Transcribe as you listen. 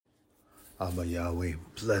Abba Yahweh,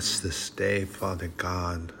 bless this day, Father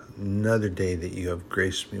God, another day that you have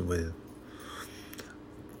graced me with.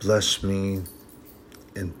 Bless me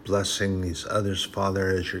in blessing these others, Father,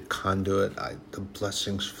 as your conduit. The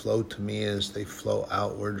blessings flow to me as they flow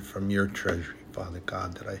outward from your treasury, Father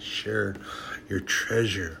God, that I share your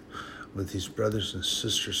treasure with these brothers and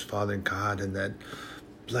sisters, Father God, and that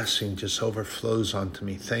blessing just overflows onto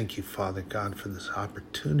me. Thank you, Father God, for this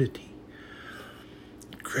opportunity.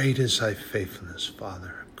 Great is thy faithfulness,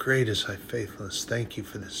 Father. Great is thy faithfulness. Thank you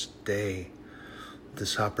for this day,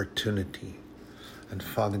 this opportunity. And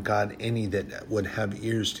Father God, any that would have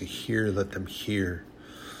ears to hear, let them hear,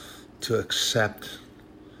 to accept,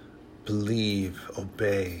 believe,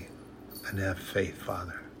 obey, and have faith,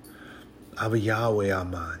 Father. Abba Yahweh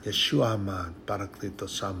Aman, Yeshua Aman,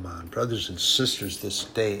 Parakletos Aman. Brothers and sisters, this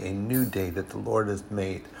day, a new day that the Lord has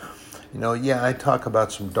made. I talk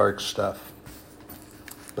about some dark stuff.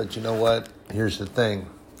 But you know what? Here's the thing,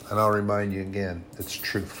 and I'll remind you again, it's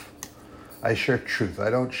truth. I share truth. I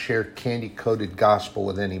don't share candy-coated gospel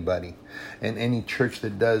with anybody. And any church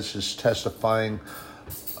that does is testifying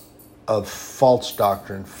of false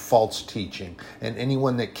doctrine, false teaching. And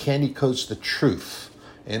anyone that candy-coats the truth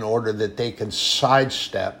in order that they can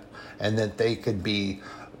sidestep and that they could be,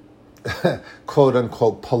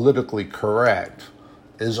 quote-unquote, politically correct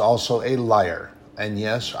is also a liar. And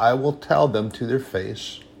yes, I will tell them to their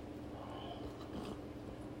face.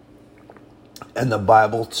 And the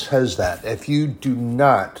Bible says that if you do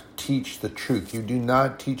not teach the truth, you do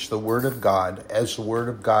not teach the Word of God as the Word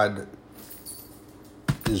of God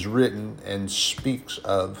is written and speaks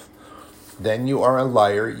of, then you are a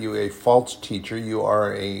liar, you are a false teacher, you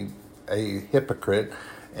are a hypocrite.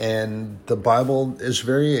 And the Bible is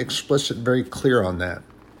very explicit, very clear on that.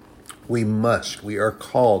 We are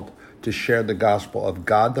called to share the gospel of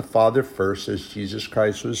God the Father first, as Jesus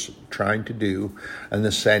Christ was trying to do, and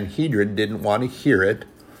the Sanhedrin didn't want to hear it.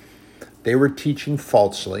 They were teaching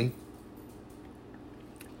falsely,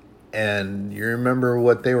 and you remember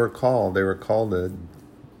what they were called. They were called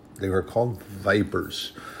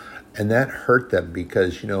vipers, and that hurt them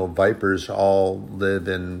because vipers all live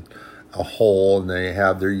in a hole, and they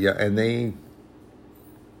have their and they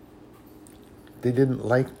didn't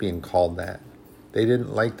like being called that. They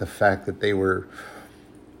didn't like the fact that they were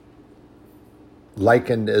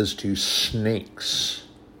likened as to snakes,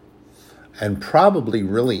 and probably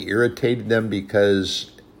really irritated them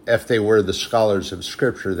because if they were the scholars of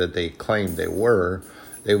Scripture that they claimed they were,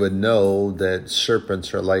 they would know that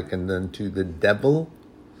serpents are likened unto the devil,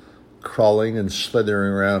 crawling and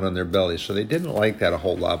slithering around on their belly. So they didn't like that a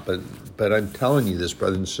whole lot. But I'm telling you this,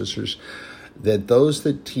 brothers and sisters, that those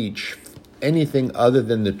that teach anything other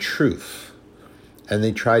than the truth, and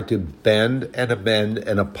they try to bend and amend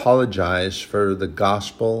and apologize for the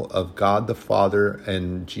gospel of God the Father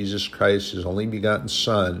and Jesus Christ, his only begotten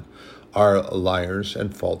Son, are liars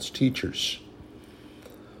and false teachers.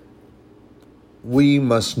 We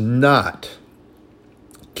must not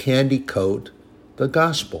candy coat the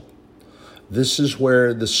gospel. This is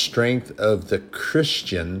where the strength of the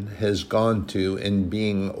Christian has gone to in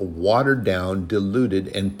being watered down, diluted,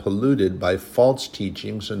 and polluted by false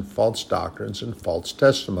teachings and false doctrines and false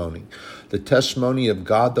testimony. The testimony of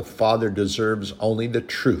God the Father deserves only the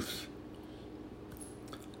truth.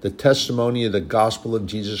 The testimony of the gospel of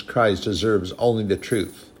Jesus Christ deserves only the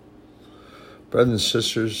truth. Brothers and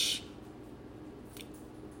sisters,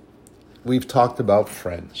 we've talked about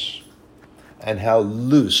friends and how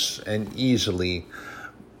loose and easily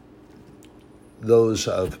those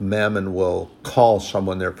of mammon will call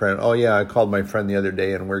someone their friend. Oh yeah, I called my friend the other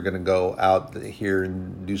day and we're going to go out here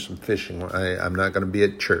and do some fishing. I'm not going to be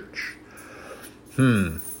at church.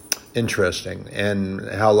 Interesting. And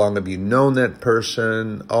how long have you known that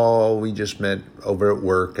person? Oh, we just met over at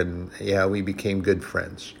work and yeah, we became good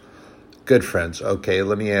friends. Good friends. Okay,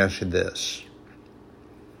 let me ask you this.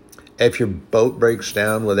 If your boat breaks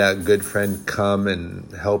down, will that good friend come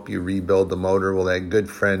and help you rebuild the motor? Will that good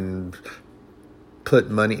friend put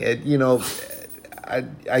money? I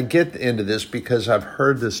get into this because I've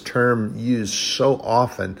heard this term used so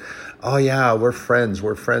often. Oh yeah, we're friends.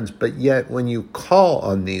 But yet when you call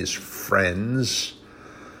on these friends,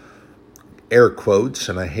 air quotes,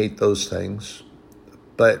 and I hate those things,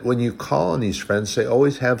 but when you call on these friends, they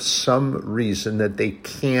always have some reason that they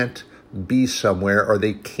can't be somewhere or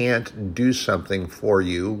they can't do something for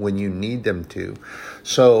you when you need them to.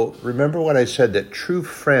 So remember what I said, that true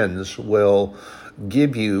friends will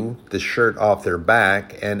give you the shirt off their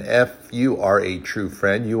back, and if you are a true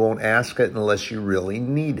friend, you won't ask it unless you really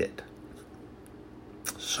need it.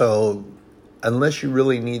 So unless you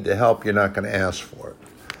really need the help, you're not going to ask for it.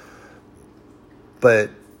 but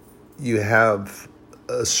you have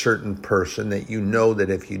a certain person that you know that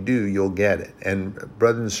if you do, you'll get it. And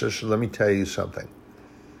brothers and sisters, let me tell you something.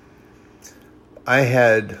 I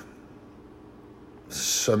had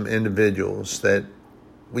some individuals that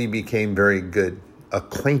we became very good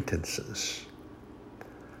acquaintances.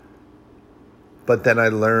 But then I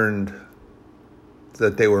learned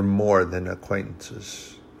that they were more than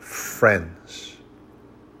acquaintances, friends,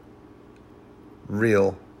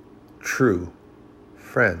 real, true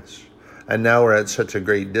friends. And now we're at such a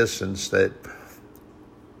great distance that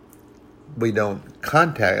we don't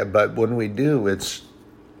contact, but when we do, it's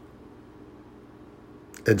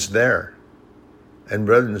there. And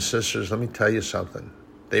brothers and sisters, let me tell you something.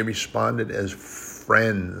 They responded as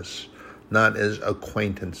friends, not as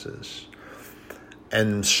acquaintances.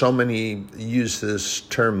 And so many use this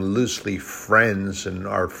term loosely, friends, in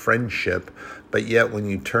our friendship, but yet when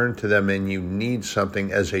you turn to them and you need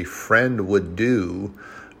something as a friend would do,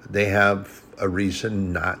 they have a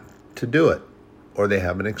reason not to do it, or they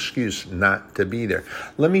have an excuse not to be there.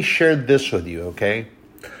 Let me share this with you, okay?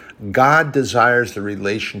 God desires the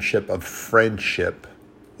relationship of friendship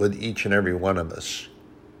with each and every one of us.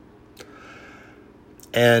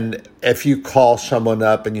 And if you call someone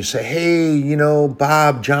up and you say, hey,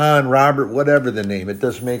 Bob, John, Robert, whatever the name, it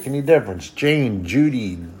doesn't make any difference. Jane,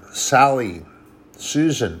 Judy, Sally,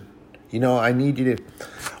 Susan, I need you to,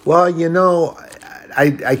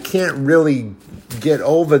 I can't really get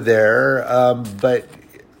over there, but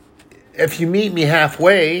if you meet me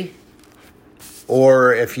halfway,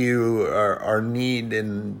 or if you are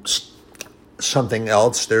needing something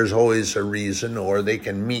else, there's always a reason, or they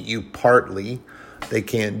can meet you partly. They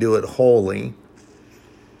can't do it wholly.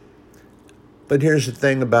 But here's the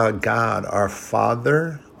thing about God, our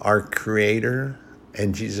Father, our Creator,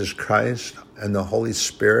 and Jesus Christ, and the Holy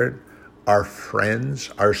Spirit, our friends,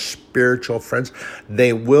 our spiritual friends.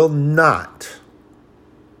 They will not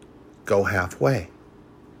go halfway.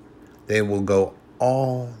 They will go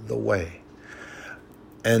all the way.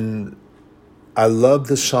 And I love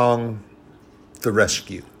the song, The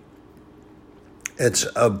Rescue. It's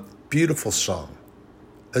a beautiful song.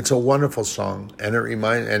 It's a wonderful song, and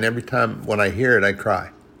and every time when I hear it, I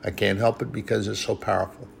cry. I can't help it because it's so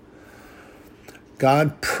powerful.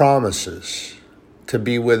 God promises to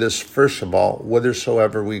be with us, first of all,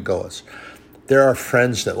 whithersoever we go. There are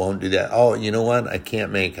friends that won't do that. Oh, you know what? I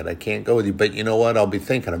can't make it. I can't go with you. But you know what? I'll be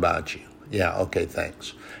thinking about you. Yeah, okay,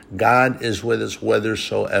 thanks. God is with us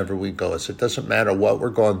whithersoever we go. It doesn't matter what we're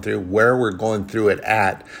going through, where we're going through it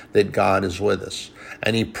at, that God is with us.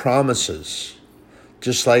 And he promises,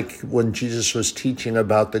 just like when Jesus was teaching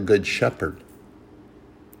about the Good Shepherd.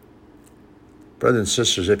 Brothers and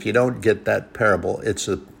sisters, if you don't get that parable, it's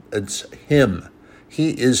him.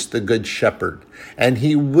 He is the Good Shepherd, and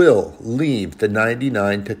he will leave the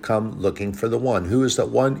 99 to come looking for the one. Who is that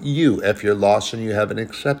one? You, if you're lost and you haven't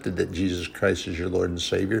accepted that Jesus Christ is your Lord and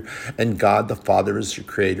Savior, and God the Father is your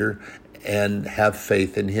Creator, and have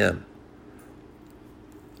faith in him,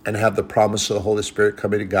 and have the promise of the Holy Spirit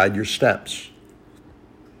coming to guide your steps.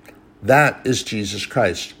 That is Jesus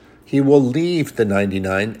Christ. He will leave the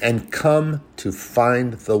 99 and come to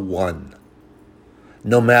find the one.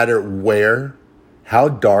 No matter where, how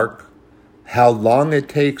dark, how long it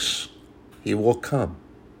takes, he will come.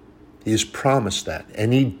 He's promised that.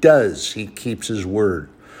 And he does. He keeps his word.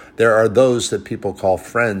 There are those that people call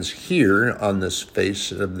friends here on this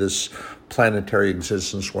face of this planetary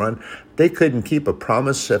existence we're on. They couldn't keep a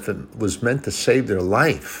promise if it was meant to save their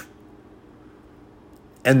life.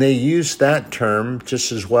 And they use that term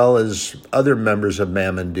just as well as other members of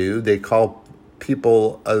Mammon do. They call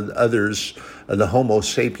people, others, the Homo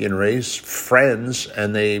sapien race, friends,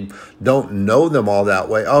 and they don't know them all that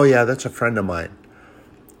way. Oh, yeah, that's a friend of mine.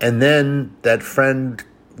 And then that friend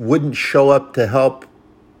wouldn't show up to help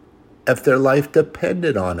if their life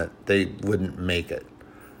depended on it. They wouldn't make it.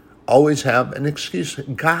 Always have an excuse.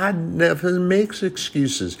 God never makes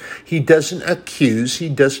excuses. He doesn't accuse. He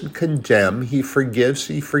doesn't condemn. He forgives.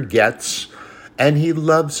 He forgets. And he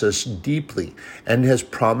loves us deeply and has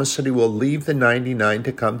promised that he will leave the 99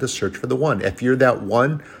 to come to search for the one. If you're that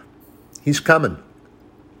one, he's coming.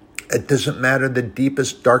 It doesn't matter the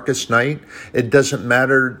deepest, darkest night. It doesn't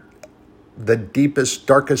matter the deepest,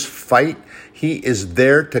 darkest fight. He is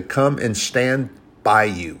there to come and stand by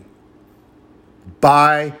you,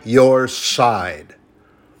 by your side.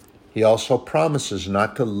 He also promises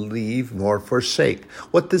not to leave nor forsake.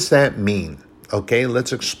 What does that mean? Okay,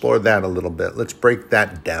 let's explore that a little bit. Let's break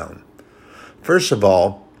that down. First of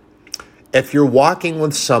all, if you're walking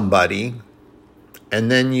with somebody and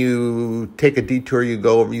then you take a detour, you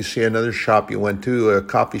go over, you see another shop you went to, a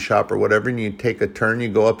coffee shop or whatever, and you take a turn, you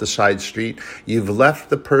go up the side street. You've left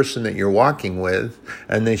the person that you're walking with,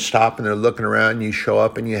 and they stop and they're looking around. You show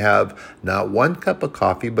up and you have not one cup of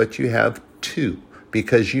coffee, but you have two,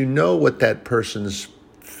 because you know what that person's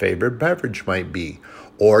favorite beverage might be.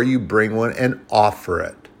 Or you bring one and offer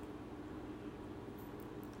it.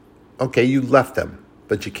 Okay, you left them,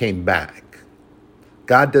 but you came back.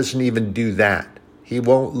 God doesn't even do that. He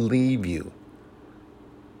won't leave you.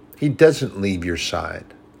 He doesn't leave your side.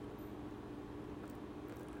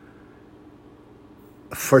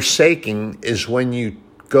 Forsaking is when you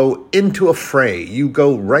go into a fray. You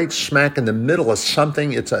go right smack in the middle of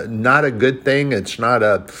something. It's not a good thing. And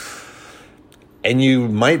you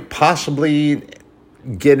might possibly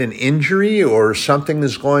get an injury or something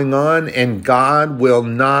is going on, and God will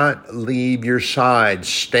not leave your side.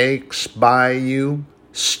 Stakes by you,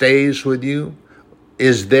 stays with you,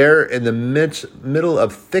 is there in the middle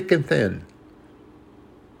of thick and thin.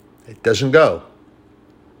 It doesn't go.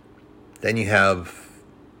 Then you have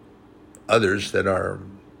others that are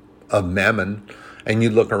of mammon, and you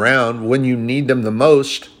look around when you need them the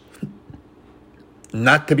most,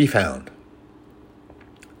 not to be found.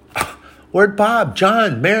 Where'd Bob,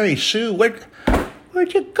 John, Mary, Sue, where'd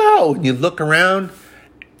you go? And you look around,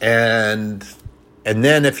 and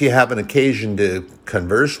then if you have an occasion to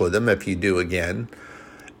converse with them, if you do again,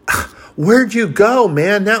 where'd you go,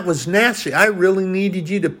 man? That was nasty. I really needed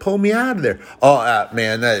you to pull me out of there. Oh,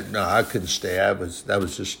 man, no, I couldn't stay. That was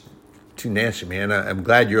just too nasty, man. I'm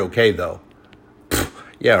glad you're okay, though.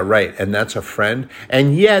 Yeah, right. And that's a friend.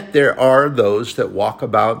 And yet there are those that walk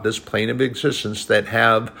about this plane of existence that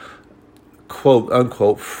have, quote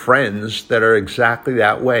unquote, friends that are exactly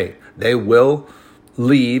that way. They will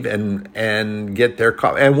leave and get their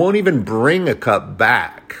cup and won't even bring a cup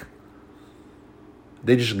back.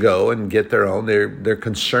 They just go and get their own. They're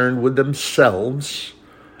concerned with themselves.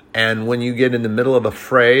 And when you get in the middle of a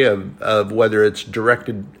fray of whether it's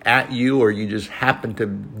directed at you or you just happen to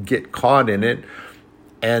get caught in it,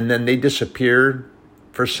 and then they disappear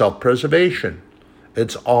for self-preservation.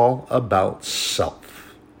 It's all about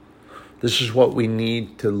self. This is what we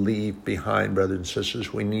need to leave behind, brothers and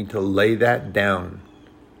sisters. We need to lay that down.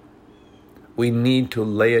 We need to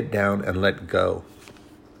lay it down and let go.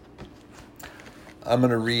 I'm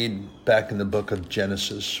going to read back in the book of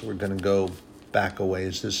Genesis. We're going to go back a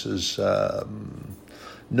ways. This is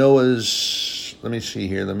Noah's, let me see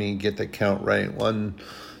here. Let me get the count right. 1,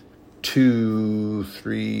 2,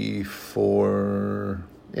 3, 4.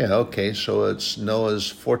 Yeah, okay. So it's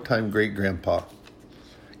Noah's 4-time great-grandpa,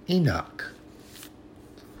 Enoch.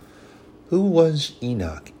 Who was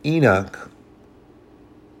Enoch? Enoch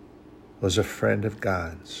was a friend of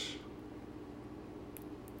God's.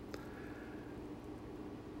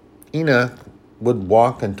 Enoch would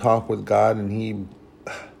walk and talk with God, and he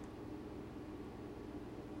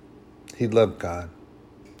loved God.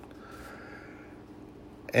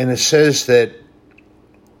 And it says that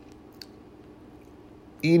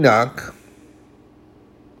Enoch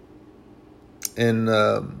in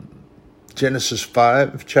Genesis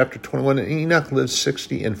 5, chapter 21, Enoch lived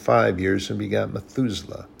 65 years and begat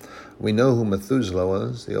Methuselah. We know who Methuselah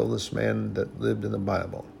was, the oldest man that lived in the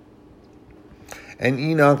Bible. And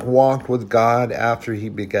Enoch walked with God after he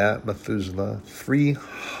begat Methuselah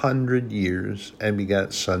 300 years and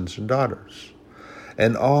begat sons and daughters.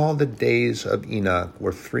 And all the days of Enoch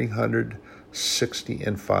were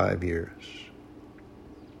 365 years.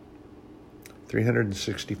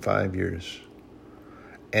 365 years.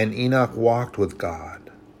 And Enoch walked with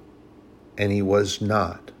God, and he was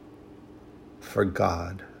not, for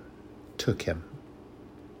God took him.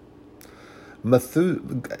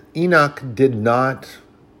 Enoch did not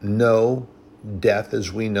know death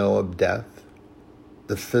as we know of death,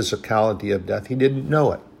 the physicality of death. He didn't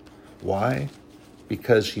know it. Why?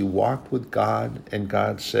 Because he walked with God, and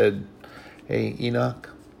God said, hey,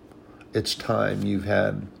 Enoch, it's time. You've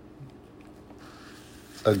had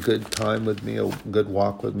a good time with me, a good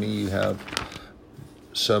walk with me. You have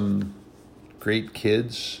some great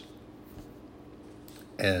kids,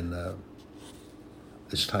 and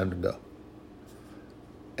it's time to go.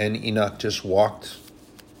 And Enoch just walked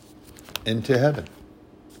into heaven.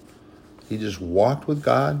 He just walked with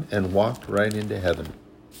God and walked right into heaven.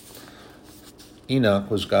 Enoch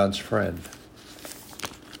was God's friend.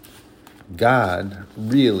 God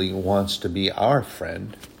really wants to be our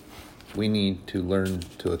friend. We need to learn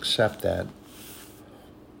to accept that.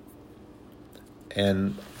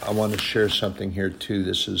 And I want to share something here too.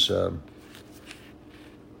 This is an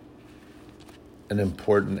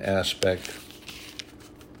important aspect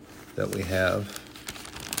that we have.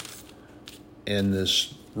 in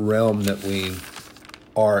this realm that we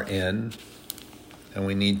are in, and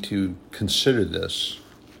we need to consider this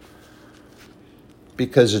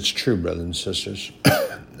because it's true, brothers and sisters.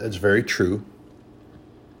 It's very true.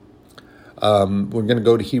 We're going to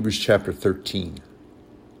go to Hebrews chapter 13.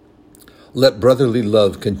 Let brotherly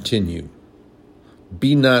love continue.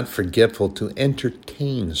 Be not forgetful to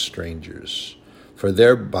entertain strangers, for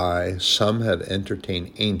thereby some have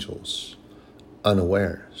entertained angels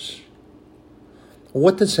unawares.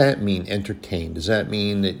 What does that mean, entertain? Does that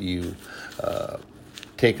mean that you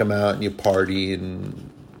take them out and you party and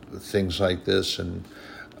things like this? And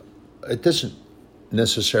it doesn't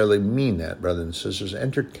necessarily mean that, brothers and sisters.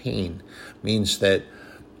 Entertain means that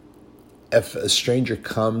if a stranger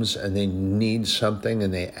comes and they need something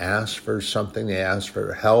and they ask for something, they ask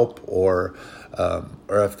for help, or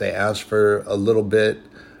if they ask for a little bit,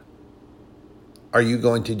 are you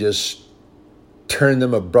going to just turn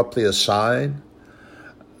them abruptly aside?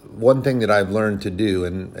 One thing that I've learned to do,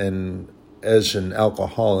 and as an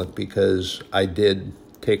alcoholic, because I did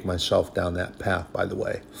take myself down that path, by the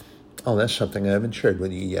way. Oh, that's something I haven't shared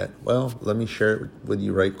with you yet. Well, let me share it with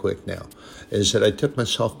you right quick now, is that I took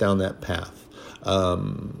myself down that path.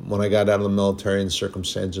 When I got out of the military and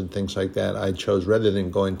circumstances and things like that, I chose, rather than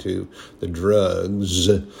going to the drugs,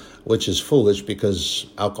 which is foolish because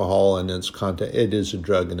alcohol and its content, it is a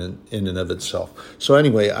drug in and of itself. So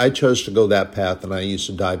anyway, I chose to go that path, and I used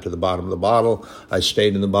to dive to the bottom of the bottle. I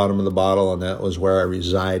stayed in the bottom of the bottle, and that was where I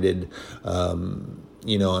resided.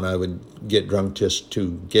 And I would get drunk just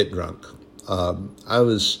to get drunk. I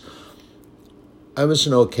was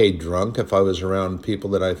an okay drunk if I was around people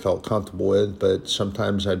that I felt comfortable with, but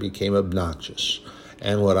sometimes I became obnoxious.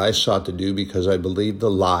 And what I sought to do, because I believed the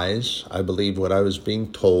lies, I believed what I was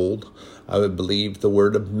being told, I would believe the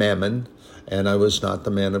word of mammon, and I was not the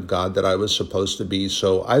man of God that I was supposed to be.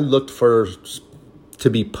 So I looked to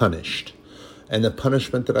be punished. And the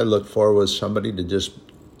punishment that I looked for was somebody to just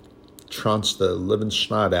trounce the living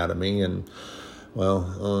snot out of me, and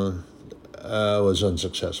I was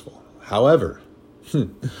unsuccessful. However,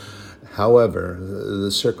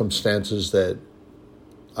 the circumstances that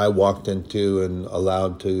I walked into and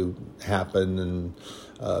allowed to happen,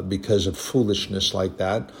 and because of foolishness like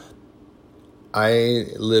that, I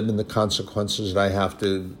live in the consequences that I have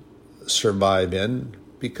to survive in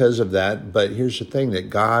because of that. But here's the thing, that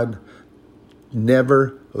God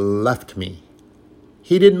never left me.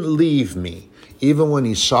 He didn't leave me. Even when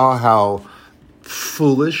he saw how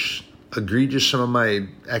foolish, egregious some of my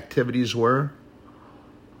activities were,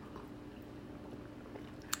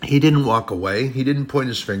 he didn't walk away. He didn't point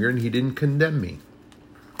his finger, and he didn't condemn me.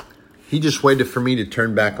 He just waited for me to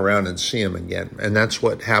turn back around and see him again. And that's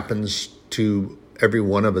what happens to every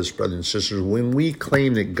one of us, brothers and sisters. When we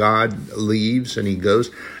claim that God leaves and he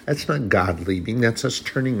goes, that's not God leaving. That's us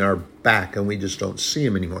turning our back, and we just don't see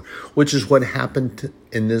him anymore, which is what happened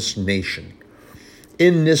in this nation.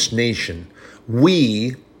 In this nation,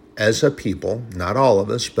 we as a people, not all of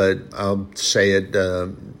us, but I'll say it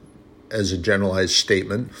as a generalized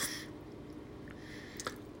statement,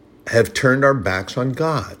 have turned our backs on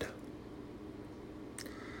God.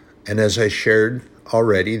 And as I shared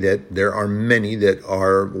already, that there are many that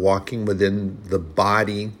are walking within the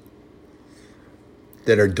body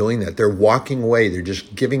that are doing that. They're walking away. They're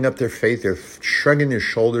just giving up their faith. They're shrugging their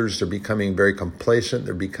shoulders. They're becoming very complacent.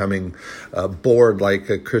 They're becoming bored,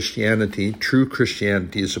 like Christianity. True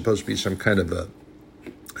Christianity is supposed to be some kind of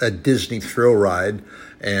a Disney thrill ride,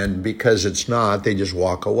 and because it's not, they just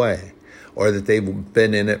walk away. Or that they've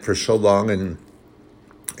been in it for so long and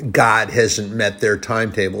God hasn't met their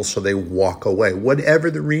timetable, so they walk away. Whatever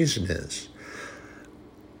the reason is.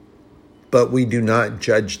 But we do not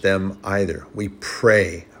judge them either. We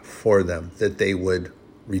pray for them that they would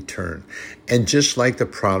return. And just like the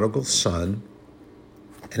prodigal son,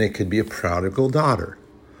 and it could be a prodigal daughter,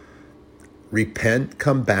 repent,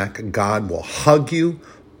 come back, God will hug you,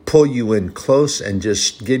 pull you in close, and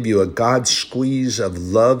just give you a God squeeze of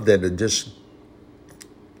love that would just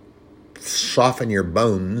soften your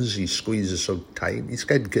bones. He squeezes so tight. He's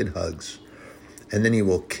got good hugs. And then he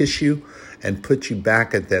will kiss you and put you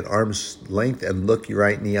back at that arm's length and look you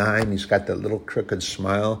right in the eye. And he's got that little crooked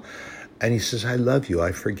smile. And he says, I love you.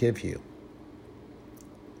 I forgive you.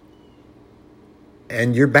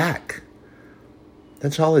 And you're back.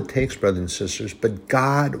 That's all it takes, brothers and sisters. But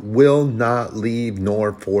God will not leave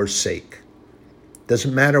nor forsake.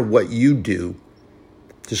 Doesn't matter what you do.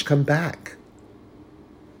 Just come back.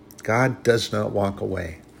 God does not walk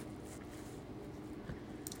away.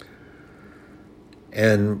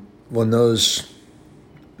 And when those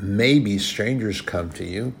maybe strangers come to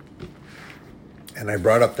you And I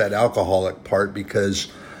brought up that alcoholic part because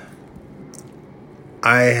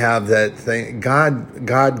I have that thing.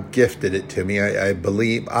 God gifted it to me. I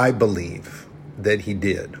believe that he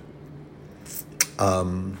did.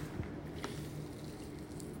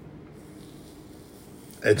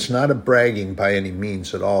 It's not a bragging by any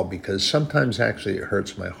means at all, because sometimes actually it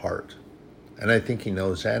hurts my heart. And I think he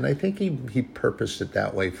knows that. And I think he purposed it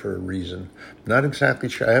that way for a reason. Not exactly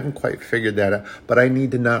sure. I haven't quite figured that out. But I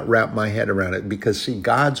need to not wrap my head around it. Because, see,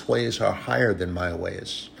 God's ways are higher than my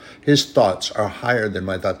ways. His thoughts are higher than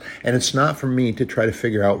my thoughts. And it's not for me to try to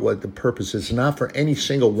figure out what the purpose is. It's not for any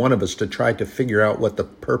single one of us to try to figure out what the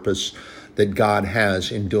purpose that God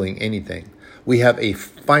has in doing anything. We have a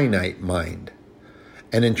finite mind.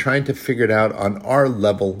 And in trying to figure it out on our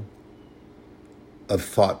level of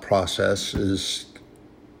thought process,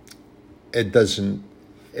 it doesn't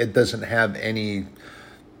have any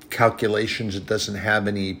calculations. It doesn't have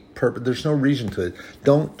any purpose. There's no reason to it.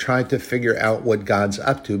 Don't try to figure out what God's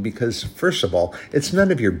up to, because first of all, it's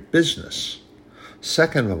none of your business.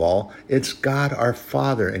 Second of all, it's God our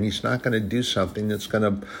Father, and he's not going to do something that's going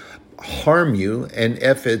to harm you. And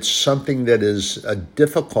if it's something that is a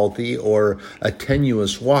difficulty or a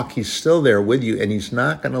tenuous walk, he's still there with you, and he's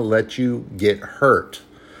not going to let you get hurt.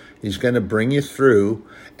 He's going to bring you through,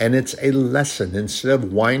 and it's a lesson. Instead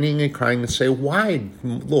of whining and crying and say, "Why,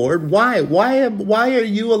 Lord? Why are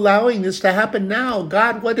you allowing this to happen now?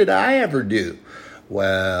 God, what did I ever do?"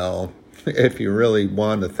 Well, if you really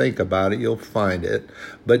want to think about it, you'll find it.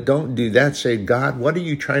 But don't do that. Say, "God, what are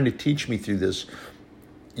you trying to teach me through this?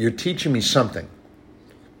 You're teaching me something.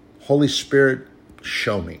 Holy Spirit,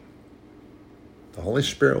 show me." The Holy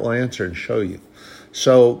Spirit will answer and show you.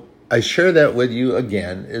 So I share that with you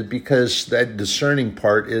again because that discerning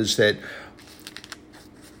part is that,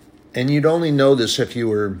 and you'd only know this if you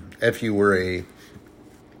were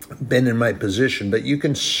been in my position, but you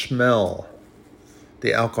can smell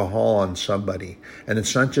the alcohol on somebody, and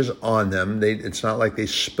it's not just on them. It's not like they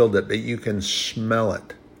spilled it, but you can smell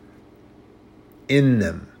it in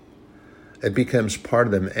them. It becomes part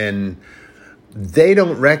of them, and they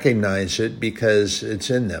don't recognize it because it's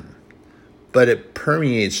in them, but it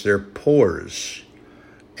permeates their pores,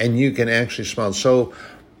 and you can actually smell it. So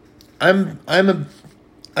I'm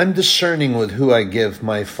discerning with who I give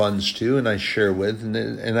my funds to and I share with,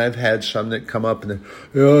 and I've had some that come up and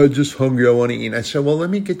I'm just hungry, I want to eat. And I said, well, let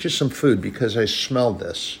me get you some food because I smelled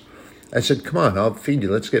this. I said, come on, I'll feed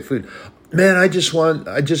you. Let's get food. Man, I just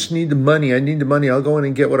need the money. I need the money. I'll go in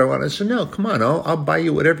and get what I want. I said, no, come on. I'll buy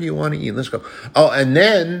you whatever you want to eat. Let's go. Oh, and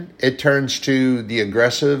then it turns to the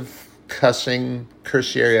aggressive, cussing,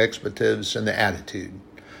 cursory expletives, and the attitude.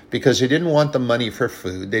 Because they didn't want the money for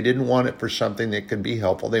food. They didn't want it for something that could be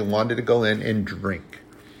helpful. They wanted to go in and drink.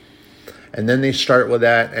 And then they start with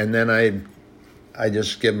that, and then I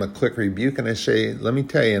just give them a quick rebuke, and I say, let me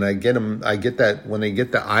tell you, and I get that when they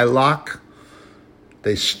get the eye lock,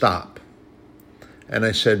 they stop. And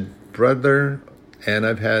I said, brother, and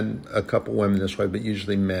I've had a couple women this way, but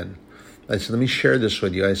usually men. I said, let me share this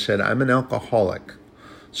with you. I said, I'm an alcoholic.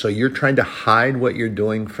 So you're trying to hide what you're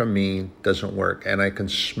doing from me. Doesn't work. And I can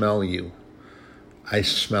smell you. I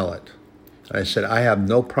smell it. And I said, I have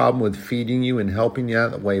no problem with feeding you and helping you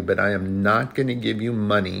out that way, but I am not going to give you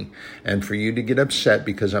money and for you to get upset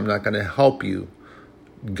because I'm not going to help you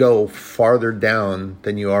go farther down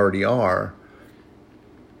than you already are.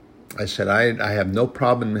 I said, I have no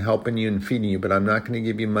problem helping you and feeding you, but I'm not going to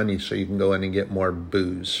give you money so you can go in and get more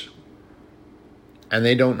booze. And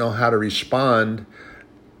they don't know how to respond,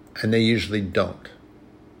 and they usually don't.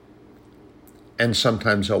 And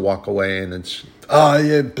sometimes they'll walk away and it's, oh,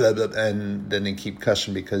 yeah, blah, blah, and then they keep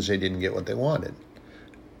cussing because they didn't get what they wanted.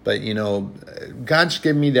 But, you know, God's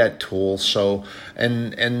given me that tool. So,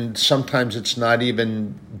 and sometimes it's not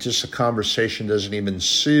even just a conversation, doesn't even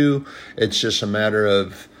ensue. It's just a matter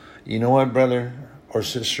of, you know what, brother or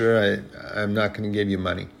sister, I'm not going to give you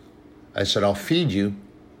money. I said, I'll feed you.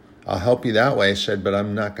 I'll help you that way. I said, but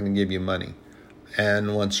I'm not going to give you money.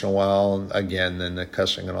 And once in a while, again, then the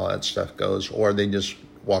cussing and all that stuff goes. Or they just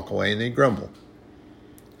walk away and they grumble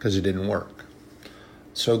because it didn't work.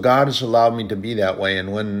 So God has allowed me to be that way.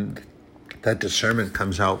 And when that discernment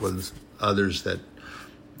comes out with others that,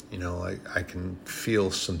 you know, I can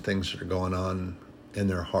feel some things that are going on in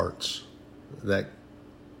their hearts that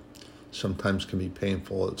sometimes can be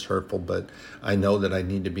painful, it's hurtful, but I know that I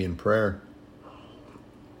need to be in prayer.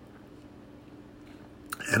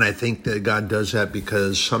 And I think that God does that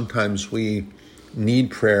because sometimes we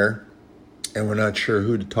need prayer and we're not sure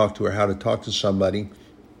who to talk to or how to talk to somebody.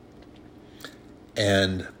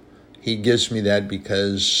 And he gives me that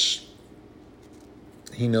because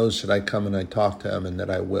He knows that I come and I talk to him and that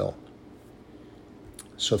I will.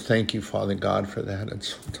 So thank you, Father God, for that.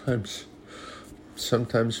 And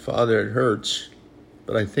sometimes, Father, it hurts.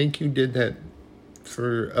 But I think you did that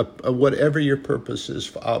for whatever your purpose is,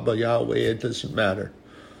 for Abba Yahweh, it doesn't matter.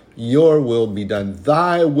 Your will be done.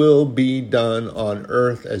 Thy will be done on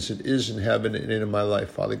earth as it is in heaven and in my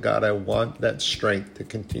life. Father God, I want that strength, to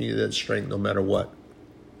continue that strength no matter what.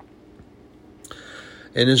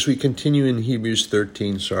 And as we continue in Hebrews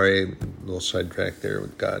 13, sorry, a little sidetracked there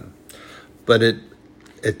with God. But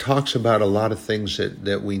it talks about a lot of things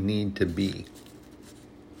that we need to be.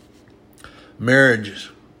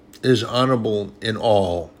 Marriage is honorable in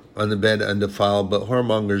all, on the bed undefiled, but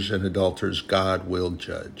whoremongers and adulterers God will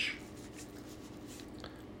judge.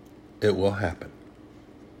 It will happen.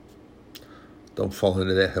 Don't fall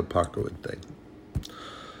into that hypocrite thing.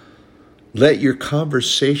 Let your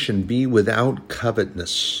conversation be without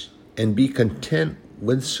covetousness, and be content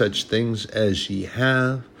with such things as ye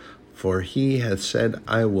have, for he hath said,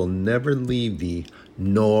 I will never leave thee,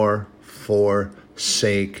 nor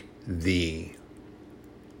forsake thee.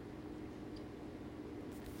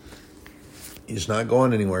 He's not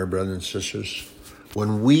going anywhere, brothers and sisters.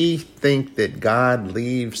 When we think that God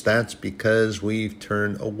leaves, that's because we've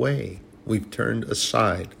turned away. We've turned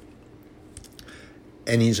aside.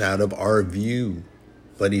 And he's out of our view,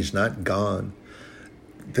 but he's not gone.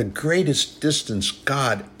 The greatest distance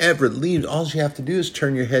God ever leaves, all you have to do is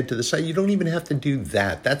turn your head to the side. You don't even have to do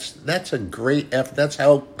that. That's a great effort. That's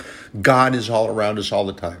how God is all around us all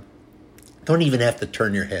the time. Don't even have to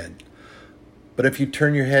turn your head. But if you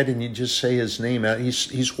turn your head and you just say his name out,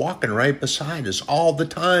 he's walking right beside us all the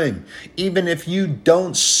time. Even if you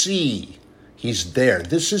don't see, he's there.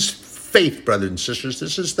 This is faith, brothers and sisters.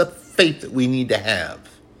 This is the faith that we need to have.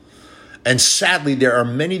 And sadly, there are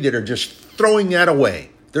many that are just throwing that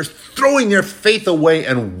away. They're throwing their faith away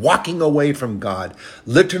and walking away from God.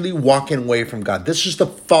 Literally walking away from God. This is the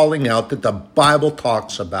falling out that the Bible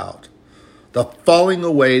talks about. The falling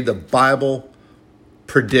away the Bible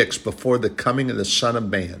predicts before the coming of the Son of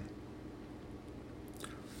Man.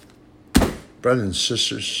 Brothers and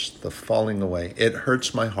sisters, the falling away. It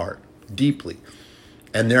hurts my heart deeply.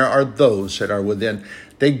 And there are those that are within.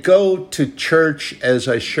 They go to church, as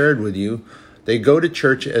I shared with you, they go to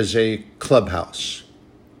church as a clubhouse.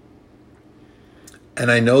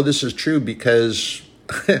 And I know this is true because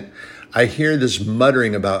I hear this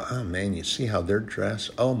muttering about, oh man, you see how they're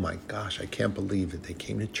dressed? Oh my gosh, I can't believe that they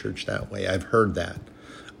came to church that way. I've heard that.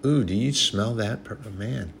 Ooh, do you smell that?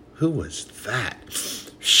 Man, who was that?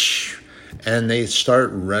 And they start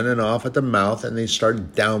running off at the mouth and they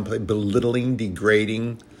start downplaying, belittling,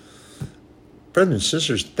 degrading. Brothers and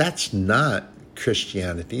sisters, that's not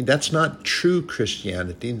Christianity. That's not true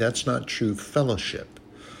Christianity. That's not true fellowship.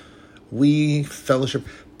 We fellowship.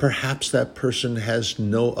 Perhaps that person has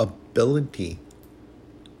no ability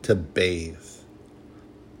to bathe,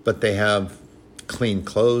 but they have clean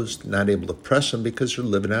clothes, not able to press them because they're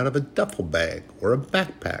living out of a duffel bag or a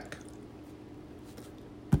backpack.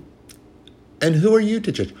 And who are you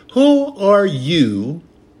to judge? Who are you?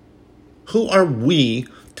 Who are we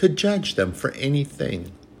to judge them for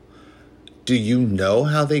anything? Do you know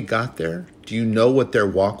how they got there? Do you know what their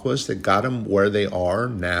walk was that got them where they are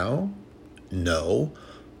now? No.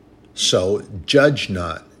 So judge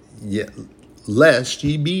not, lest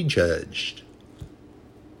ye be judged.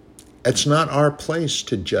 It's not our place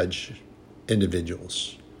to judge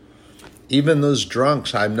individuals. Even those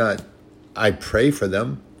drunks, I pray for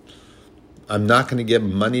them. I'm not going to give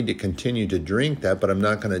them money to continue to drink that, but I'm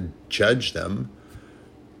not going to judge them.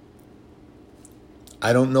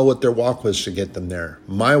 I don't know what their walk was to get them there.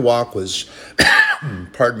 My walk was,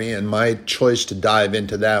 pardon me, and my choice to dive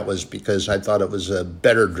into that was because I thought it was a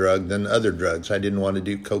better drug than other drugs. I didn't want to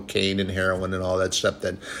do cocaine and heroin and all that stuff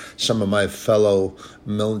that some of my fellow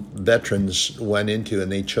veterans went into,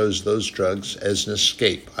 and they chose those drugs as an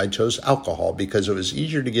escape. I chose alcohol because it was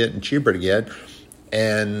easier to get and cheaper to get,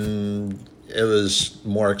 and it was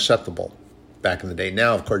more acceptable back in the day.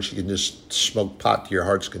 Now, of course, you can just smoke pot to your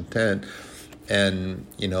heart's content. And,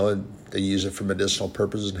 they use it for medicinal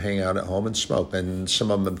purposes and hang out at home and smoke. And some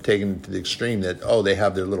of them have taken it to the extreme that, they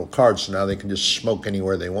have their little cards, so now they can just smoke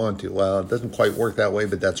anywhere they want to. Well, it doesn't quite work that way,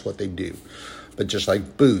 but that's what they do. But just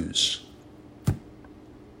like booze.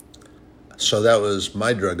 So that was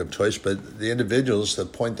my drug of choice. But the individuals, the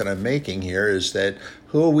point that I'm making here is that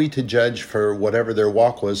who are we to judge for whatever their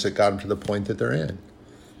walk was that got them to the point that they're in?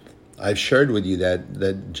 I've shared with you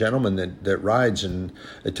that gentleman that rides, and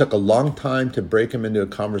it took a long time to break him into a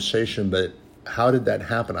conversation, but how did that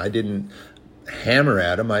happen? I didn't hammer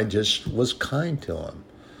at him. I just was kind to him.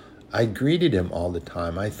 I greeted him all the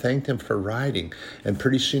time. I thanked him for writing. And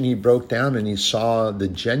pretty soon he broke down and he saw the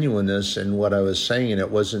genuineness in what I was saying. And it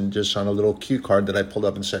wasn't just on a little cue card that I pulled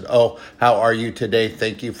up and said, "Oh, how are you today?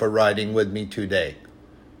 Thank you for riding with me today.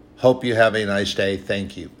 Hope you have a nice day.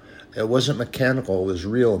 Thank you." It wasn't mechanical. It was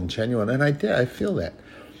real and genuine. And I did. I feel that.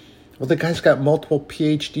 Well, the guy's got multiple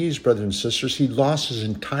PhDs, brothers and sisters. He lost his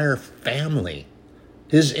entire family.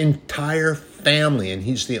 His entire family, and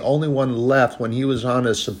he's the only one left. When he was on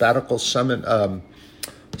a sabbatical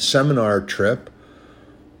seminar trip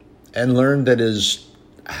and learned that his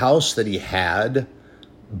house that he had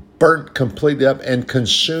burnt completely up and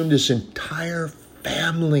consumed his entire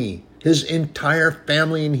family. His entire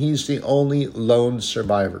family, and he's the only lone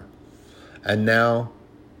survivor. And now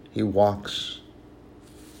he walks.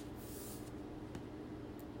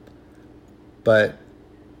 But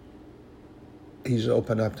he's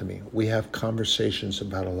opened up to me. We have conversations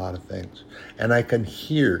about a lot of things. And I can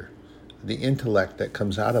hear the intellect that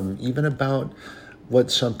comes out of him, even about what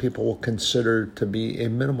some people will consider to be a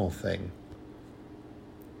minimal thing.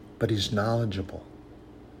 But he's knowledgeable.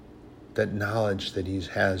 That knowledge that he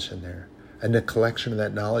has in there. And the collection of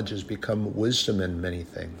that knowledge has become wisdom in many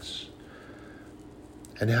things.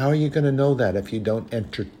 And how are you going to know that if you don't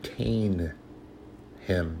entertain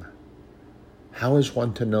him? How is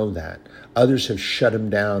one to know that? Others have shut him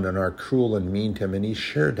down and are cruel and mean to him, and he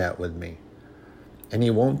shared that with me. And he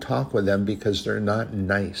won't talk with them because they're not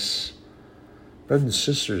nice. Brothers and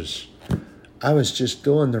sisters, I was just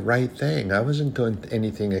doing the right thing. I wasn't doing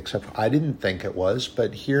anything except, I didn't think it was,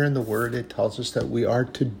 but here in the Word it tells us that we are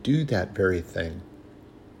to do that very thing.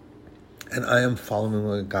 And I am following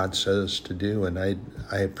what God says to do, and I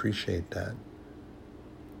appreciate that.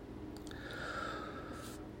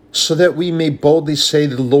 So that we may boldly say,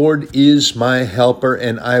 "The Lord is my helper,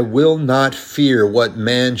 and I will not fear what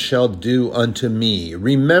man shall do unto me.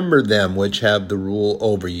 Remember them which have the rule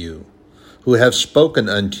over you, who have spoken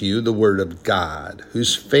unto you the word of God,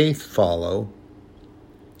 whose faith follow,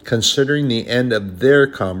 considering the end of their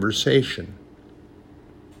conversation."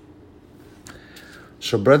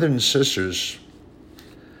 So, brothers and sisters,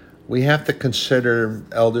 we have to consider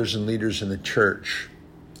elders and leaders in the church.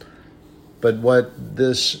 But what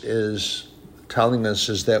this is telling us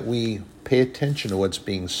is that we pay attention to what's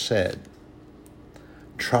being said.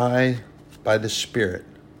 Try by the Spirit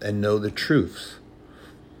and know the truth.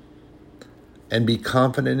 And be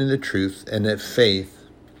confident in the truth and that faith,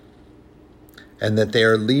 and that they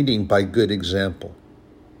are leading by good example.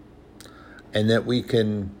 And that we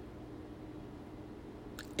can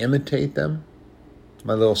imitate them.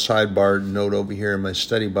 My little sidebar note over here in my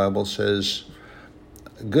study Bible says,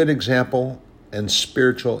 good example and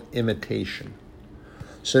spiritual imitation.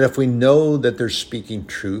 So that if we know that they're speaking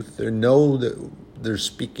truth, they know that they're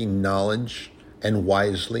speaking knowledge and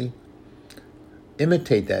wisely,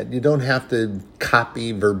 imitate that. You don't have to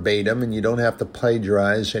copy verbatim, and you don't have to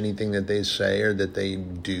plagiarize anything that they say or that they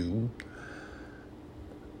do.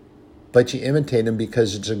 But you imitate them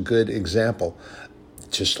because it's a good example.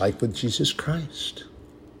 Just like with Jesus Christ.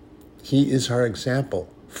 He is our example.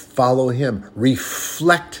 Follow him.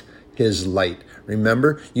 Reflect his light.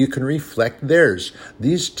 Remember, you can reflect theirs.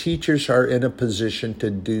 These teachers are in a position to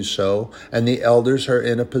do so, and the elders are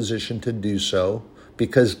in a position to do so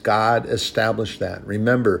because God established that.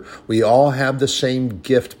 Remember, we all have the same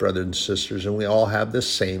gift, brothers and sisters, and we all have the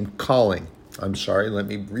same calling. I'm sorry, let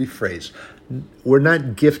me rephrase. We're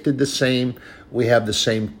not gifted the same. We have the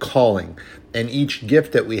same calling. And each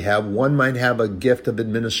gift that we have, one might have a gift of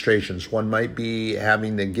administrations. One might be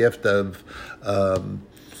having the gift of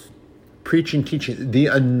preaching, teaching, the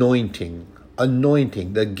anointing,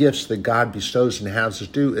 the gifts that God bestows and has us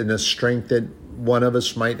do, in a strength that one of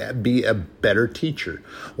us might be a better teacher.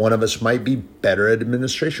 One of us might be better at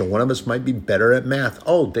administration. One of us might be better at math.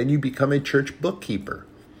 Oh, then you become a church bookkeeper.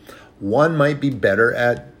 One might be better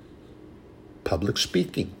at public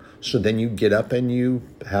speaking. So then you get up and you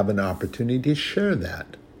have an opportunity to share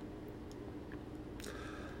that.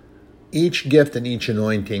 Each gift and each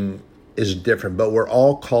anointing is different, but we're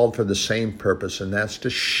all called for the same purpose, and that's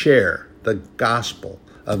to share the gospel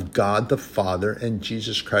of God the Father and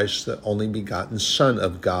Jesus Christ, the only begotten Son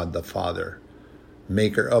of God the Father,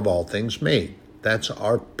 maker of all things made. That's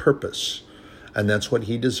our purpose, and that's what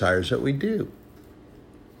he desires that we do.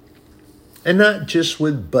 And not just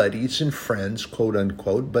with buddies and friends, quote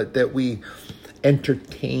unquote, but that we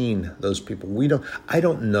entertain those people. I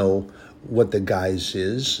don't know what the guise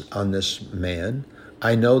is on this man.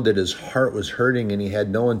 I know that his heart was hurting and he had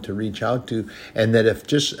no one to reach out to, and that if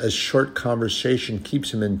just a short conversation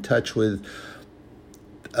keeps him in touch with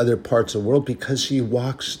other parts of the world, because he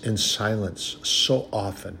walks in silence so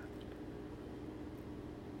often.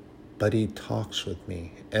 but he talks with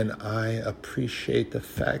me. And I appreciate the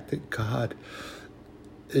fact that God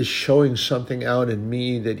is showing something out in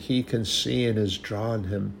me that he can see and has drawn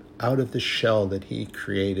him out of the shell that he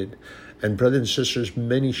created. And brothers and sisters,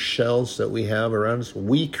 many shells that we have around us,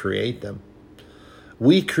 we create them.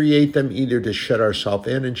 We create them either to shut ourselves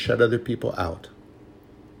in and shut other people out.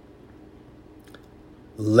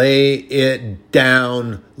 Lay it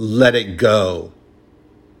down, let it go.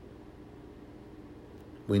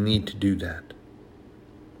 We need to do that.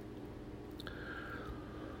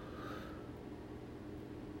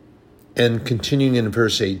 And continuing in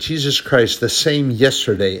verse 8, Jesus Christ, the same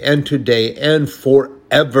yesterday and today and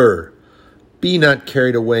forever. Be not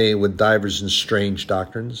carried away with divers and strange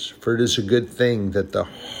doctrines, for it is a good thing that the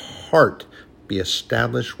heart be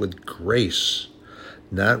established with grace,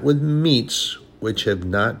 not with meats which have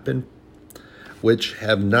not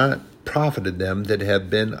profited them that have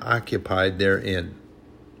been occupied therein.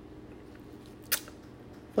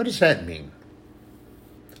 What does that mean?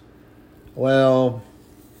 Well,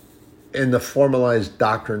 in the formalized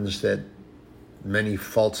doctrines that many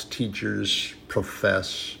false teachers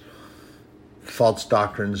profess, false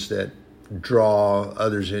doctrines that draw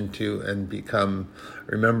others into and become,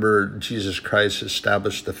 remember, Jesus Christ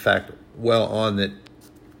established the fact well on that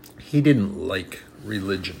he didn't like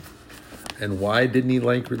religion. And why didn't he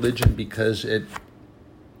like religion? Because it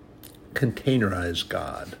containerized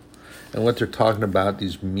God. And what they're talking about,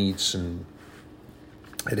 these meats, and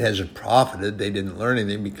it hasn't profited. They didn't learn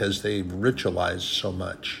anything because they ritualized so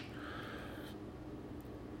much.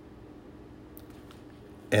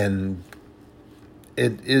 And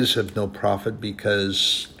it is of no profit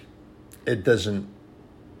because it doesn't...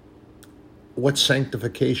 What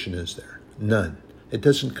sanctification is there? None. It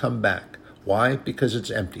doesn't come back. Why? Because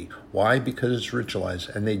it's empty. Why? Because it's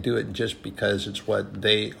ritualized. And they do it just because it's what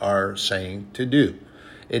they are saying to do.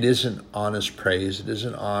 It isn't honest praise. It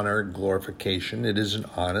isn't honor, glorification. It isn't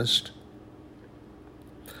honest.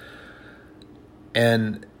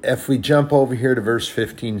 And if we jump over here to verse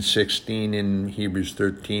 15, 16 in Hebrews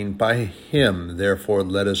 13, by him, therefore,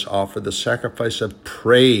 let us offer the sacrifice of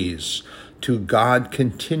praise to God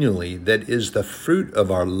continually, that is the fruit of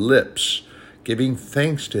our lips, giving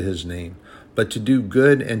thanks to his name. But to do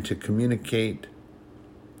good and to communicate,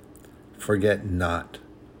 forget not.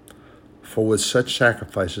 For with such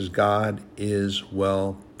sacrifices, God is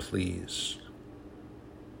well pleased.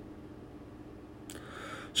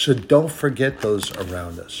 So don't forget those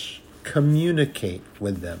around us. Communicate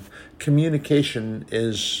with them. Communication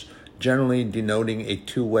is generally denoting a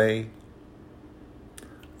two-way.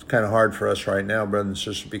 It's kind of hard for us right now, brothers and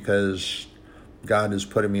sisters, because God is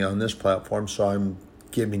putting me on this platform, so I'm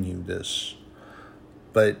giving you this.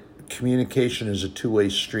 But communication is a two-way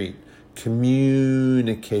street.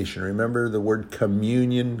 Communication. Remember the word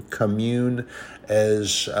communion, commune,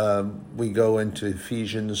 as we go into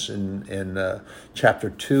Ephesians in chapter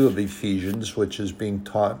 2 of Ephesians, which is being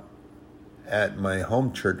taught at my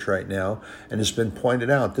home church right now, and it's been pointed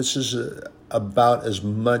out. This is about as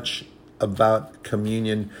much about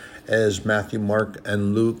communion as Matthew, Mark,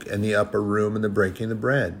 and Luke and the upper room and the breaking of the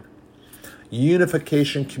bread.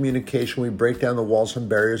 Unification, communication, we break down the walls and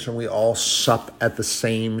barriers and we all sup at the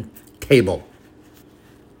same table.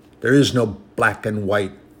 There is no black and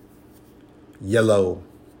white, yellow.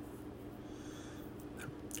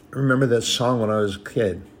 I remember that song when I was a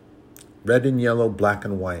kid. Red and yellow, black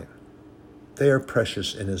and white. They are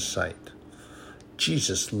precious in his sight.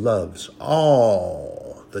 Jesus loves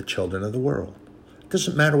all the children of the world. It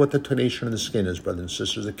doesn't matter what the tonation of the skin is, brothers and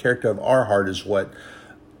sisters. The character of our heart is what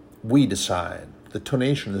we decide. The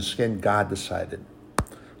tonation of the skin, God decided.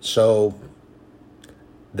 So,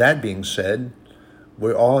 that being said,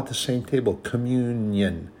 we're all at the same table.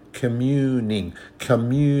 Communion, communing,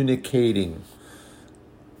 communicating.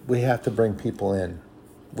 We have to bring people in.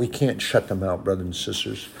 We can't shut them out, brothers and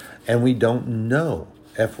sisters. And we don't know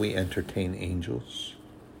if we entertain angels.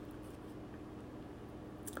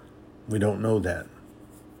 We don't know that.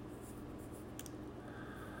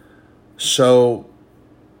 So,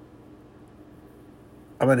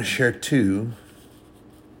 I'm going to share two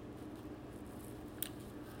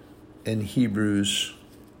in Hebrews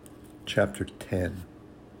chapter 10.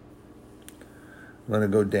 I'm going to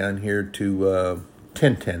go down here to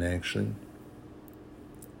 10:10 actually.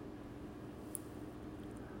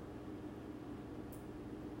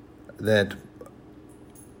 That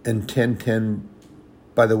in 10:10,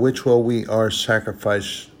 by the which will we are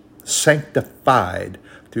sanctified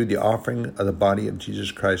through the offering of the body of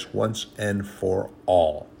Jesus Christ once and for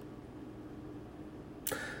all.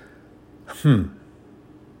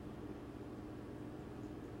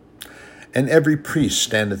 And every priest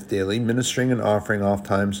standeth daily, ministering and offering oft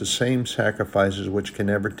times the same sacrifices which can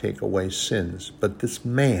never take away sins. But this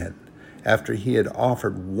man, after he had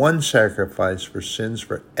offered one sacrifice for sins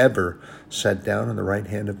forever, sat down on the right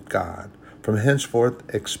hand of God, from henceforth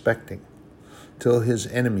expecting, till his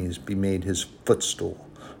enemies be made his footstool.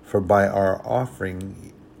 For by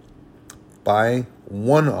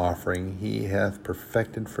one offering he hath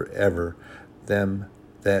perfected forever them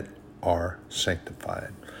that are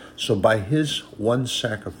sanctified. So by his one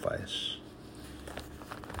sacrifice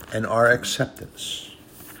and our acceptance,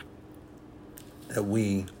 that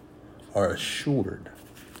we are assured.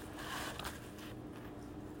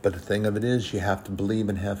 But the thing of it is, you have to believe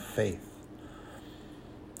and have faith.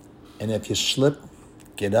 And if you slip,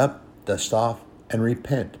 get up, dust off, and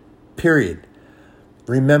repent. Period.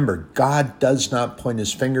 Remember, God does not point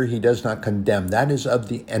his finger. He does not condemn. That is of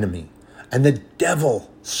the enemy. And the devil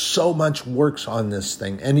so much works on this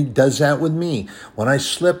thing. And he does that with me. When I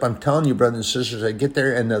slip, I'm telling you, brothers and sisters, I get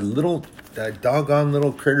there and that doggone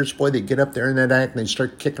little critters, boy, they get up there in that act and they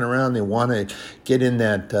start kicking around. They want to get in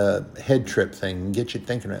that head trip thing and get you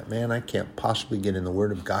thinking, man, I can't possibly get in the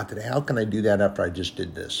Word of God today. How can I do that after I just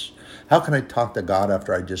did this? How can I talk to God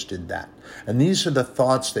after I just did that? And these are the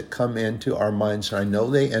thoughts that come into our minds. And I know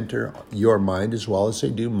they enter your mind as well as they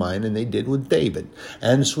do mine. And they did with David,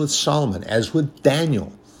 as with Solomon, as with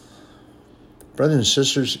Daniel. Brothers and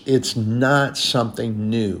sisters, it's not something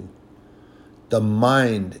new. The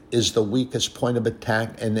mind is the weakest point of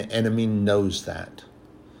attack, and the enemy knows that.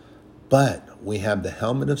 But we have the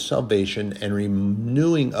helmet of salvation and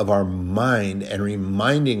renewing of our mind and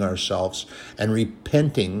reminding ourselves and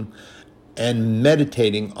repenting and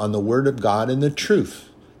meditating on the Word of God and the truth,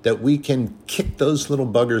 that we can kick those little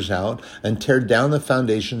buggers out and tear down the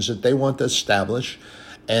foundations that they want to establish.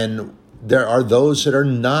 And there are those that are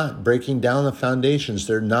not breaking down the foundations.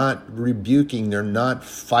 They're not rebuking. They're not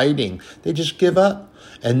fighting. They just give up.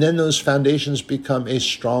 And then those foundations become a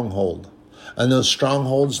stronghold. And those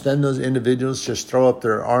strongholds, then those individuals just throw up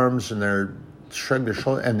their arms and they shrug their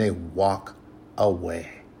shoulders and they walk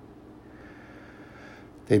away.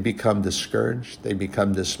 They become discouraged, they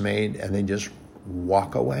become dismayed, and they just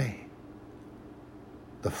walk away.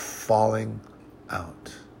 The falling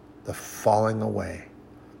out, the falling away.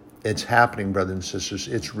 It's happening, brothers and sisters.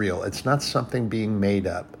 It's real. It's not something being made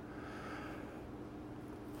up.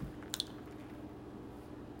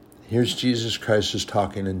 Here's Jesus Christ is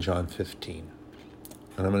talking in John 15.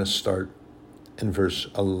 And I'm going to start in verse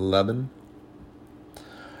 11.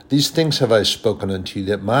 These things have I spoken unto you,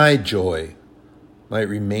 that my joy might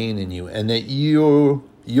remain in you, and that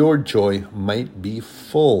your joy might be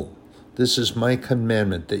full. This is my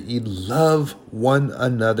commandment, that ye love one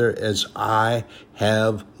another as I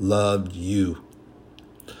have loved you.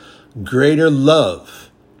 Greater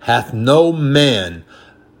love hath no man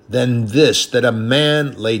than this, that a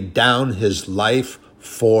man lay down his life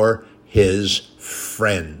for his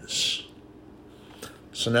friends.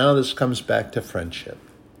 So now this comes back to friendship.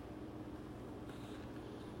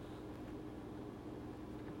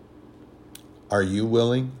 Are you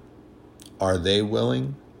willing? Are they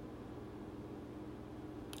willing?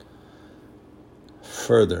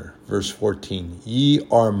 Further, verse 14, ye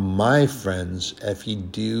are my friends if ye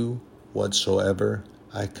do whatsoever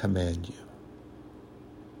I command you.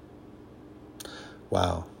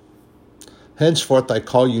 Wow. Henceforth I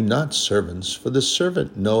call you not servants, for the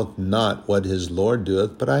servant knoweth not what his Lord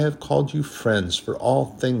doeth, but I have called you friends, for all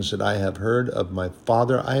things that I have heard of my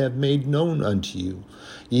Father I have made known unto you.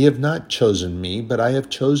 Ye have not chosen me, but I have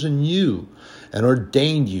chosen you, and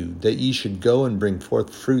ordained you, that ye should go and bring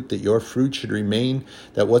forth fruit, that your fruit should remain,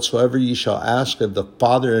 that whatsoever ye shall ask of the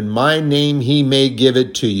Father in my name, he may give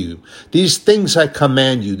it to you. These things I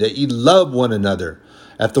command you, that ye love one another.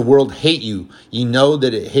 If the world hate you, ye know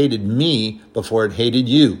that it hated me before it hated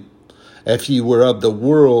you. If ye were of the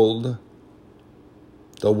world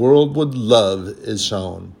would love its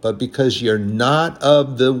own. But because ye are not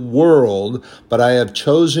of the world, but I have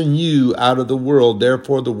chosen you out of the world,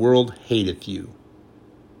 therefore the world hateth you.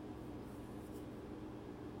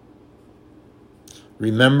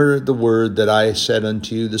 Remember the word that I said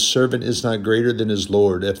unto you, the servant is not greater than his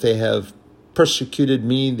Lord. If they have persecuted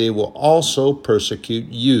me, they will also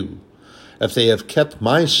persecute you. If they have kept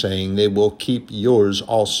my saying, they will keep yours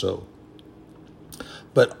also.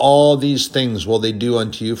 But all these things will they do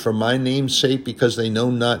unto you for my name's sake, because they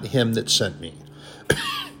know not him that sent me.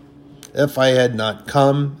 If I had not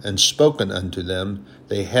come and spoken unto them,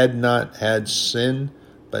 they had not had sin,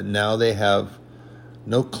 but now they have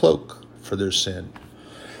no cloak for their sin.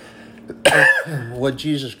 What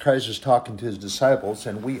Jesus Christ is talking to his disciples,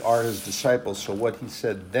 and we are his disciples, so what he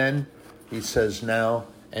said then He says now,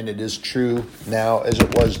 and it is true now as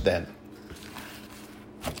it was then.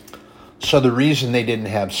 So the reason they didn't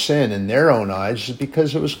have sin in their own eyes is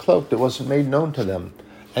because it was cloaked. It wasn't made known to them.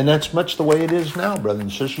 And that's much the way it is now, brothers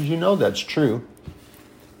and sisters. You know that's true.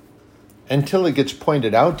 Until it gets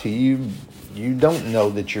pointed out to you, you don't know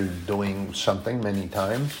that you're doing something many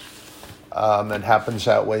times. It happens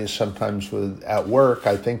that way sometimes at work.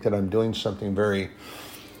 I think that I'm doing something very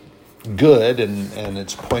good, and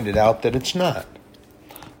it's pointed out that it's not.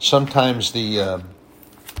 Sometimes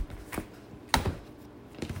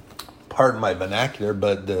pardon my vernacular,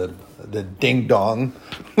 but the ding dong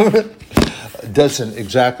doesn't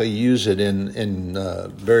exactly use it doesn't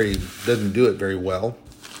do it very well,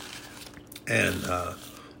 and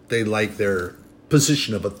they like their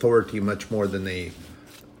position of authority much more than they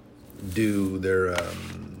do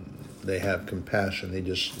they have compassion. They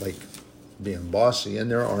just like being bossy, and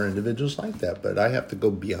there are individuals like that, but I have to go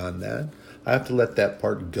beyond that. I have to let that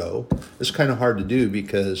part go. It's kind of hard to do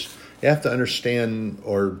because you have to understand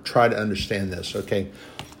or try to understand this. Okay,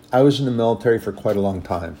 I was in the military for quite a long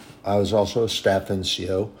time. I was also a staff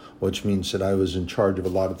NCO, which means that I was in charge of a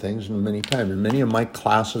lot of things and many times. And many of my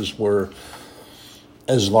classes were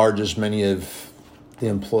as large as many of the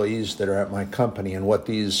employees that are at my company. And what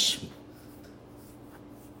these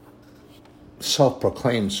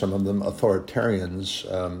self-proclaimed, some of them authoritarians,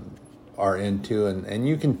 are into, and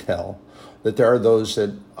you can tell that there are those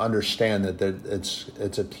that understand that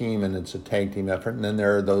it's a team and it's a tag team effort, and then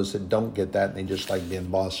there are those that don't get that and they just like being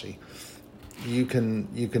bossy. You can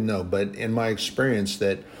know, but in my experience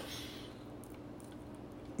that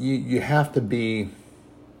you have to be.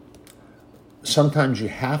 Sometimes you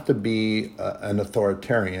have to be an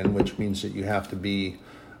authoritarian, which means that you have to be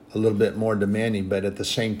a little bit more demanding, but at the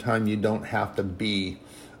same time you don't have to be.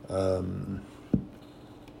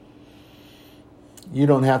 You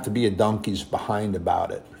don't have to be a donkey's behind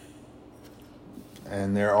about it.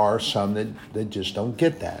 And there are some that just don't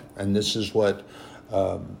get that. And this is what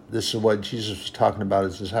Jesus was talking about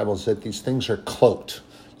his disciples, that these things are cloaked.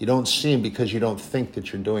 You don't see them because you don't think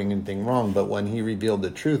that you're doing anything wrong. But when he revealed the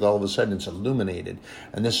truth, all of a sudden it's illuminated.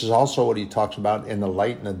 And this is also what he talks about in the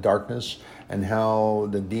light and the darkness, and how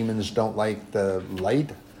the demons don't like the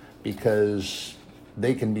light because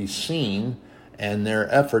they can be seen, and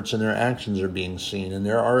their efforts and their actions are being seen. And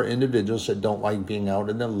there are individuals that don't like being out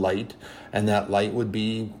in the light, and that light would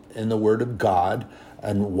be in the Word of God.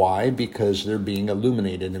 And why? Because they're being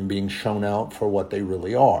illuminated and being shown out for what they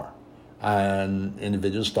really are. And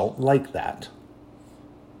individuals don't like that.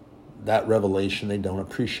 That revelation they don't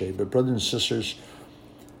appreciate. But brothers and sisters,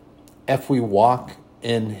 if we walk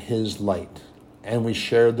in his light and we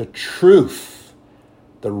share the truth,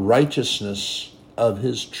 the righteousness of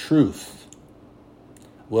his truth,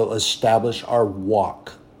 will establish our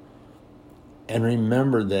walk. And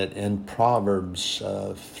remember that in Proverbs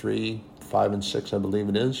 3, 5, and 6, I believe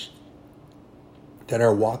it is, that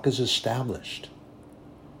our walk is established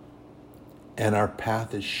and our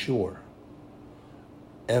path is sure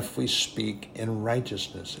if we speak in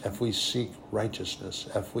righteousness, if we seek righteousness,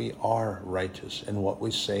 if we are righteous in what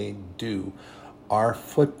we say, do, our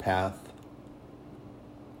footpath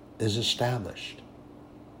is established.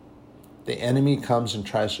 The enemy comes and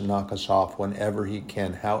tries to knock us off whenever he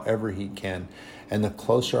can, however he can. And the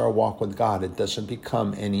closer our walk with God, it doesn't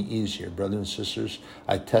become any easier. Brothers and sisters,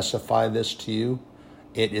 I testify this to you.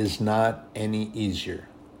 It is not any easier.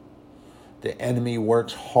 The enemy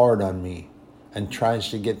works hard on me and tries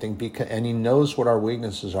to get things, and he knows what our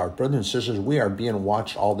weaknesses are. Brothers and sisters, we are being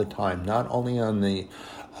watched all the time, not only on the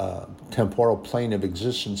temporal plane of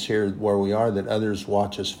existence here where we are, that others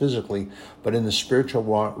watch us physically, but in the spiritual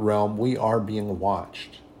realm, we are being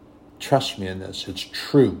watched. Trust me in this, it's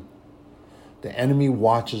true. The enemy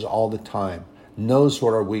watches all the time, knows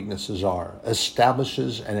what our weaknesses are,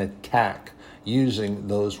 establishes an attack using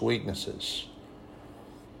those weaknesses.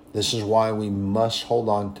 This is why we must hold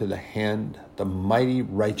on to the hand, the mighty,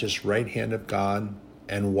 righteous right hand of God,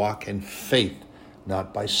 and walk in faith,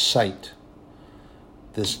 not by sight.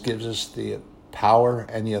 This gives us the power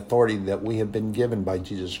and the authority that we have been given by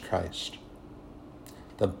Jesus Christ.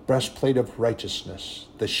 The breastplate of righteousness,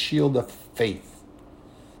 the shield of faith,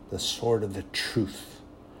 the sword of the truth,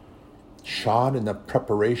 shod in the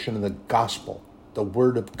preparation of the gospel, the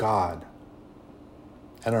word of God,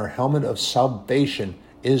 and our helmet of salvation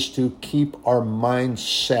is to keep our minds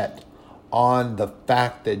set on the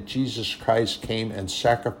fact that Jesus Christ came and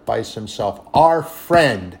sacrificed himself. Our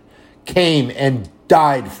friend came and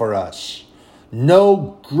died for us.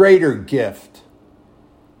 No greater gift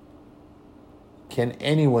can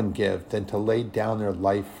anyone give than to lay down their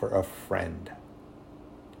life for a friend.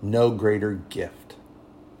 no greater gift.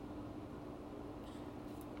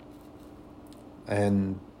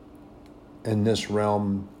 And in this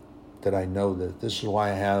realm that I know that this is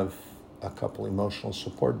why I have a couple emotional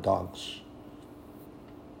support dogs.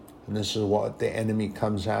 And this is what the enemy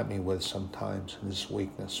comes at me with sometimes, this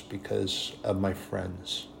weakness, because of my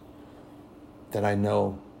friends that I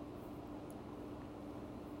know.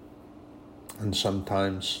 And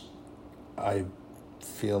sometimes I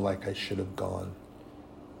feel like I should have gone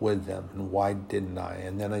with them. And why didn't I?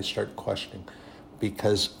 And then I start questioning,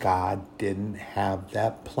 because God didn't have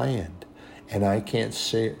that planned. And I can't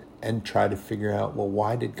sit and try to figure out, well,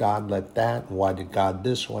 why did God let that? And why did God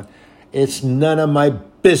this one? It's none of my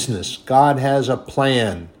business. God has a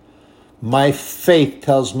plan. My faith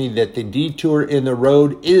tells me that the detour in the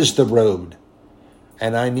road is the road.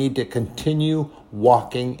 And I need to continue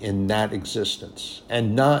walking in that existence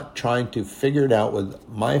and not trying to figure it out with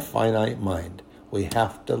my finite mind. We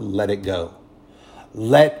have to let it go.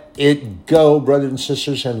 Let it go, brothers and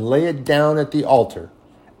sisters, and lay it down at the altar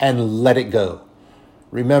and let it go.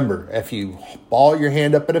 Remember, if you ball your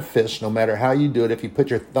hand up in a fist, no matter how you do it, if you put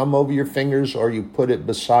your thumb over your fingers or you put it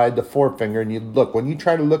beside the forefinger and you look, when you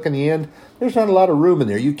try to look in the end, there's not a lot of room in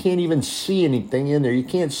there. You can't even see anything in there. You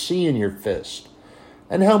can't see in your fist.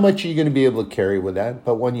 And how much are you going to be able to carry with that?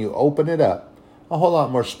 But when you open it up, a whole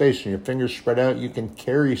lot more space and your fingers spread out, you can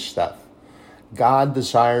carry stuff. God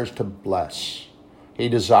desires to bless. He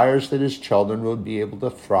desires that his children would be able to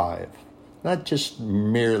thrive, not just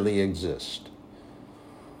merely exist.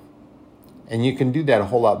 And you can do that a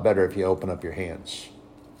whole lot better if you open up your hands.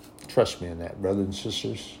 Trust me in that, brothers and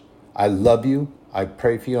sisters. I love you. I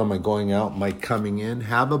pray for you on my going out, my coming in.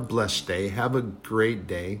 Have a blessed day. Have a great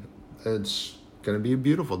day. It's going to be a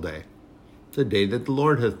beautiful day. It's a day that the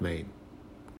Lord hath made.